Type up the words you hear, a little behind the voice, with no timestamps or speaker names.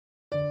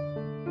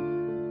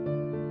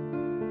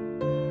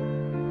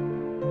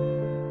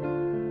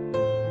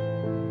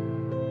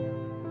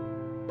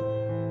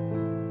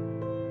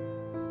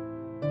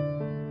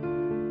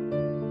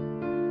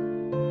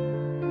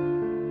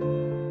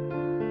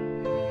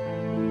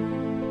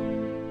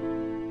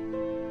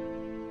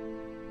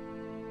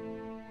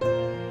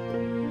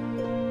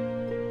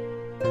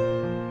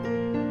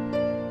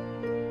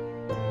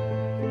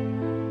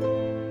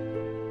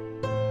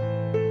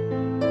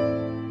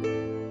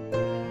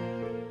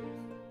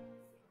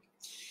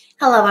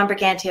Hello, I'm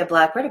Brigantia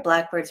Blackbird of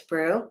Blackbird's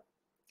Brew.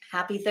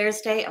 Happy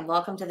Thursday and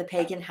welcome to the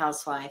Pagan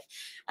Housewife.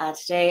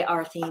 Today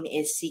our theme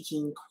is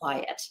seeking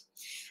quiet.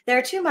 There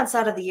are 2 months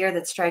out of the year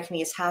that strike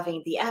me as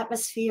having the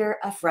atmosphere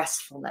of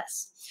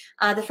restfulness.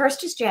 The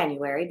first is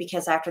January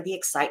because after the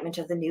excitement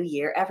of the new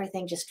year,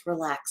 everything just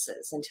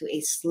relaxes into a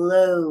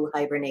slow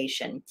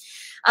hibernation.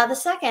 The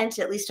second,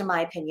 at least in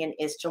my opinion,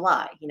 is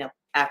July,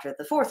 after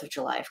the 4th of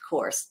July, of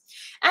course.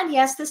 And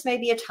yes, this may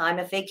be a time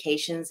of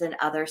vacations and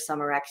other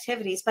summer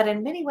activities, but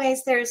in many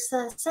ways, there's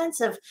a sense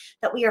of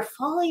that we are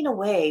falling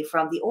away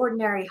from the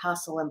ordinary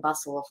hustle and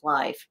bustle of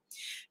life.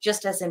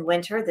 Just as in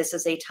winter, this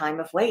is a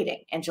time of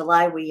waiting. In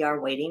July, we are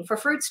waiting for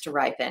fruits to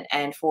ripen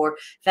and for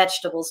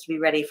vegetables to be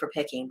ready for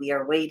picking. We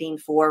are waiting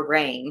for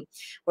rain.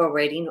 We're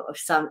waiting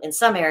in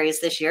some areas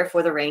this year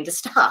for the rain to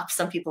stop.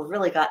 Some people have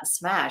really gotten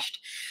smashed.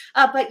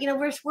 But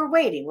we're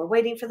waiting. We're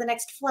waiting for the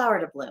next flower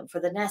to bloom, for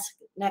the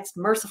next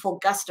merciful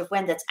gust of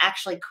wind that's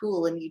actually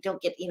cool and you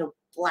don't get,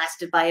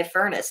 blasted by a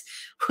furnace.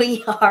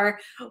 We are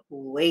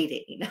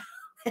waiting.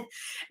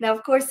 Now,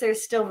 of course,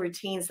 there's still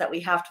routines that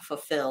we have to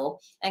fulfill.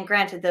 And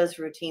granted, those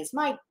routines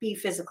might be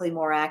physically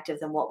more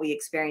active than what we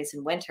experience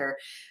in winter,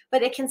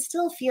 but it can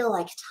still feel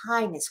like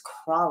time is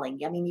crawling.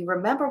 I mean, you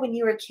remember when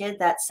you were a kid,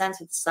 that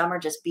sense of summer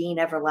just being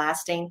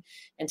everlasting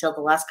until the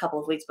last couple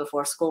of weeks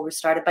before school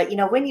restarted. But,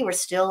 when you were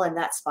still in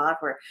that spot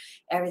where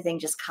everything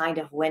just kind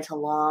of went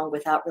along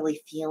without really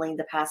feeling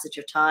the passage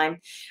of time,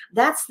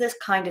 that's this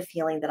kind of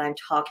feeling that I'm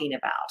talking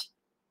about.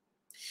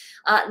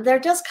 There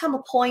does come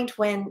a point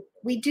when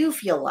we do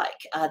feel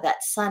like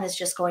that sun is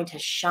just going to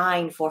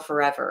shine for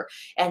forever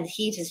and the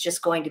heat is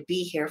just going to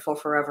be here for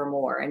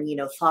forevermore. And,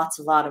 thoughts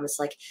of autumn is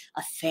like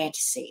a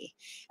fantasy.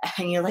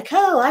 And you're like,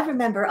 oh, I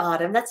remember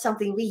autumn. That's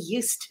something we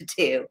used to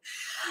do.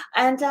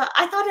 And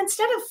I thought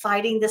instead of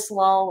fighting this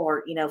lull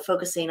or,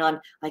 focusing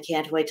on, I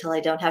can't wait till I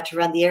don't have to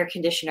run the air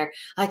conditioner.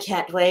 I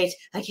can't wait.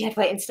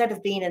 Instead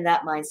of being in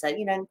that mindset,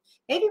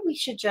 maybe we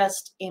should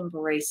just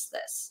embrace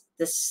this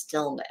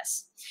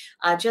stillness.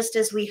 Just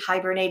as we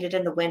hibernated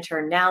in the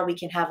winter, now we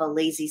can have a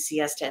lazy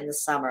siesta in the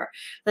summer.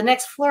 The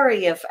next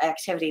flurry of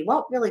activity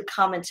won't really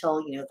come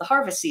until, the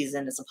harvest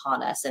season is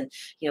upon us. And,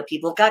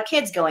 people have got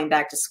kids going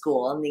back to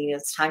school and,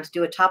 it's time to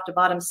do a top to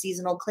bottom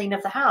seasonal clean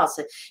of the house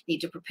and need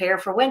to prepare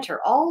for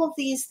winter. All of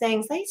these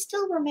things, they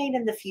still remain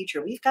in the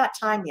future. We've got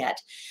time yet.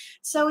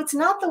 So it's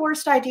not the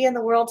worst idea in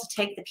the world to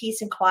take the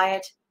peace and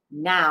quiet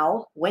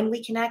now when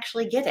we can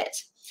actually get it.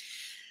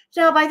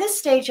 Now, by this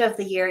stage of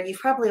the year, you've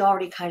probably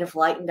already kind of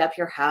lightened up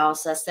your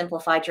house,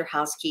 simplified your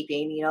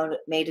housekeeping,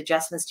 made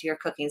adjustments to your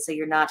cooking so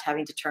you're not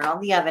having to turn on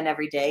the oven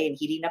every day and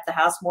heating up the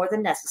house more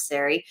than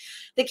necessary.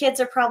 The kids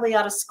are probably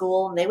out of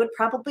school and they would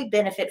probably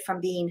benefit from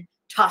being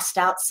tossed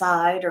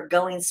outside or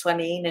going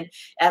swimming and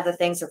other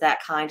things of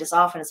that kind as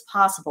often as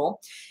possible.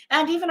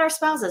 And even our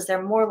spouses,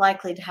 they're more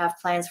likely to have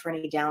plans for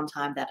any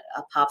downtime that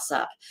pops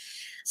up.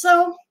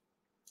 So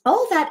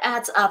all that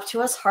adds up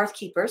to us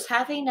hearthkeepers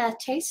having a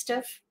taste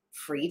of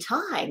free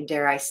time,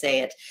 dare I say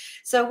it.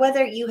 So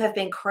whether you have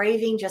been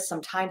craving just some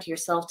time to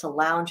yourself to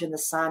lounge in the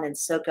sun and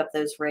soak up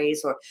those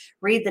rays, or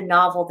read the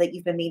novel that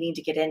you've been meaning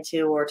to get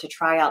into, or to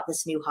try out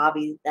this new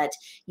hobby that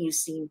you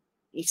seemed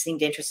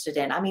interested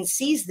in. I mean,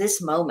 seize this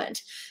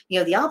moment.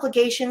 The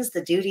obligations,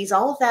 the duties,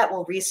 all of that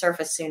will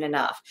resurface soon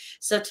enough.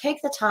 So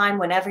take the time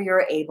whenever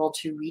you're able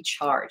to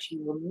recharge.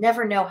 You will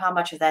never know how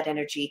much of that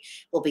energy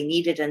will be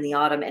needed in the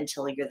autumn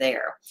until you're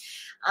there.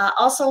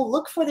 Also,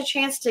 look for the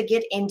chance to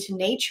get into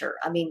nature.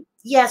 I mean,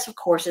 yes, of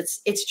course,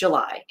 it's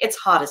July. It's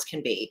hot as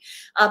can be.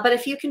 But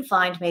if you can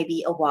find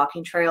maybe a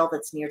walking trail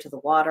that's near to the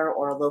water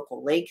or a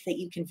local lake that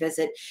you can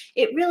visit,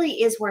 it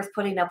really is worth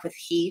putting up with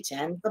heat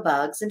and the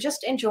bugs and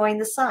just enjoying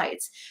the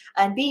sights.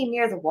 And being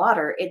near the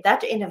water,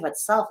 that in of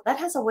itself, that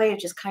has a way of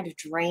just kind of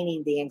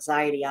draining the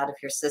anxiety out of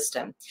your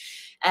system.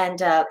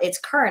 And its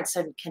currents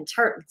can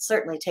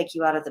certainly take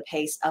you out of the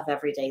pace of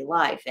everyday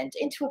life and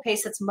into a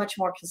pace that's much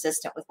more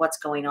consistent with what's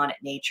going on at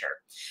nature.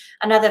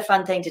 Another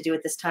fun thing to do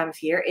at this time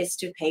of year is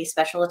to pay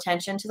special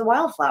attention to the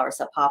wildflowers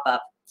that pop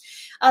up.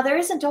 There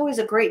isn't always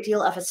a great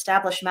deal of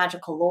established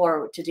magical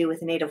lore to do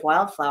with native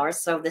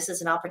wildflowers, so this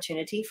is an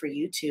opportunity for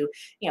you to,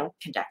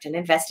 conduct an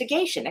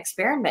investigation,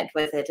 experiment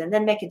with it, and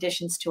then make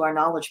additions to our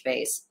knowledge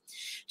base.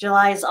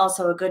 July is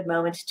also a good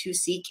moment to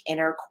seek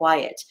inner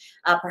quiet.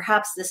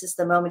 Perhaps this is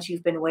the moment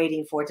you've been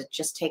waiting for to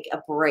just take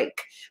a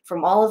break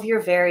from all of your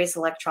various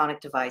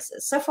electronic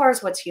devices, so far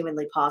as what's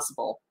humanly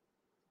possible.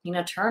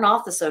 Turn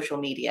off the social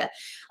media.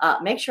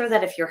 Make sure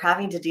that if you're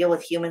having to deal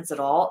with humans at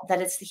all,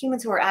 that it's the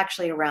humans who are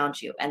actually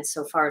around you. And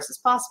so far as is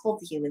possible,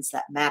 the humans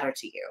that matter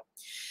to you.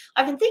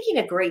 I've been thinking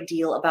a great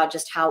deal about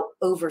just how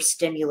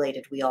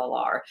overstimulated we all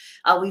are.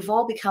 We've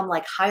all become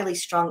like highly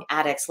strung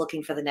addicts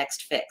looking for the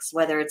next fix,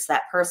 whether it's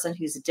that person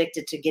who's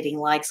addicted to getting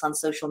likes on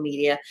social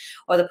media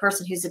or the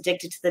person who's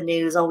addicted to the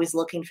news, always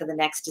looking for the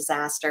next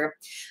disaster.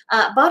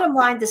 Bottom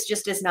line, this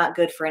just is not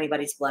good for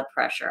anybody's blood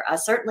pressure.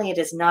 Certainly, it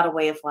is not a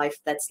way of life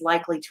that's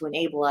likely to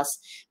enable us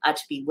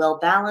to be well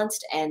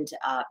balanced and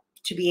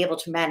to be able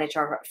to manage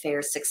our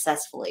affairs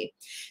successfully.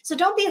 So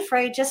don't be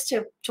afraid just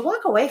to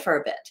walk away for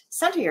a bit,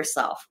 center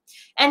yourself.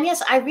 And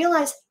yes, I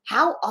realize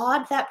how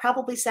odd that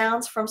probably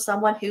sounds from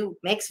someone who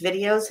makes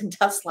videos and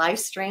does live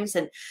streams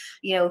and,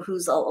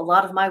 who's a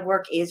lot of my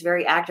work is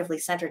very actively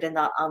centered in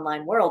the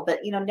online world. But,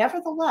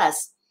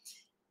 nevertheless,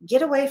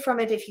 get away from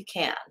it if you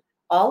can.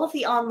 All of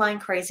the online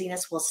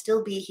craziness will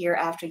still be here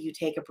after you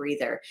take a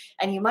breather.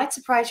 And you might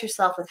surprise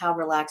yourself with how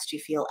relaxed you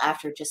feel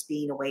after just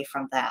being away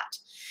from that.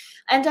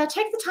 And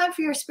take the time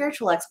for your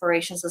spiritual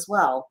explorations as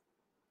well.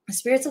 The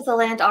spirits of the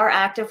land are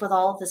active with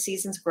all of the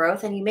season's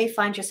growth, and you may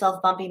find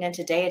yourself bumping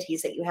into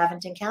deities that you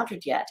haven't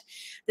encountered yet.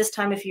 This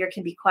time of year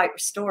can be quite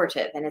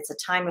restorative, and it's a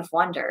time of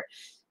wonder,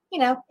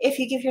 if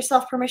you give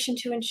yourself permission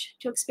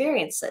to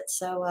experience it.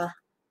 So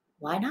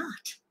why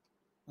not?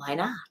 Why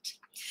not?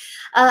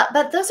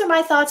 But those are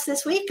my thoughts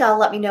this week.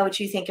 Let me know what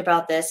you think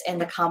about this in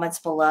the comments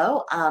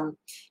below.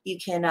 You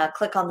can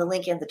click on the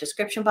link in the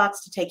description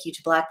box to take you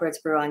to Blackbird's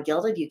Brew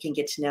Ungilded. You can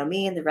get to know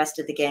me and the rest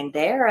of the gang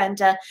there and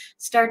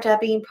start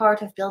being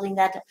part of building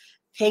that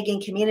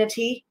pagan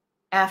community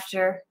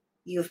after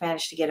you've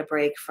managed to get a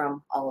break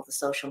from all of the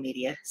social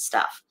media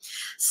stuff.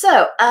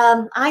 So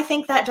I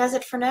think that does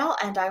it for now,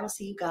 and I will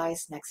see you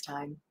guys next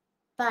time.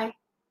 Bye.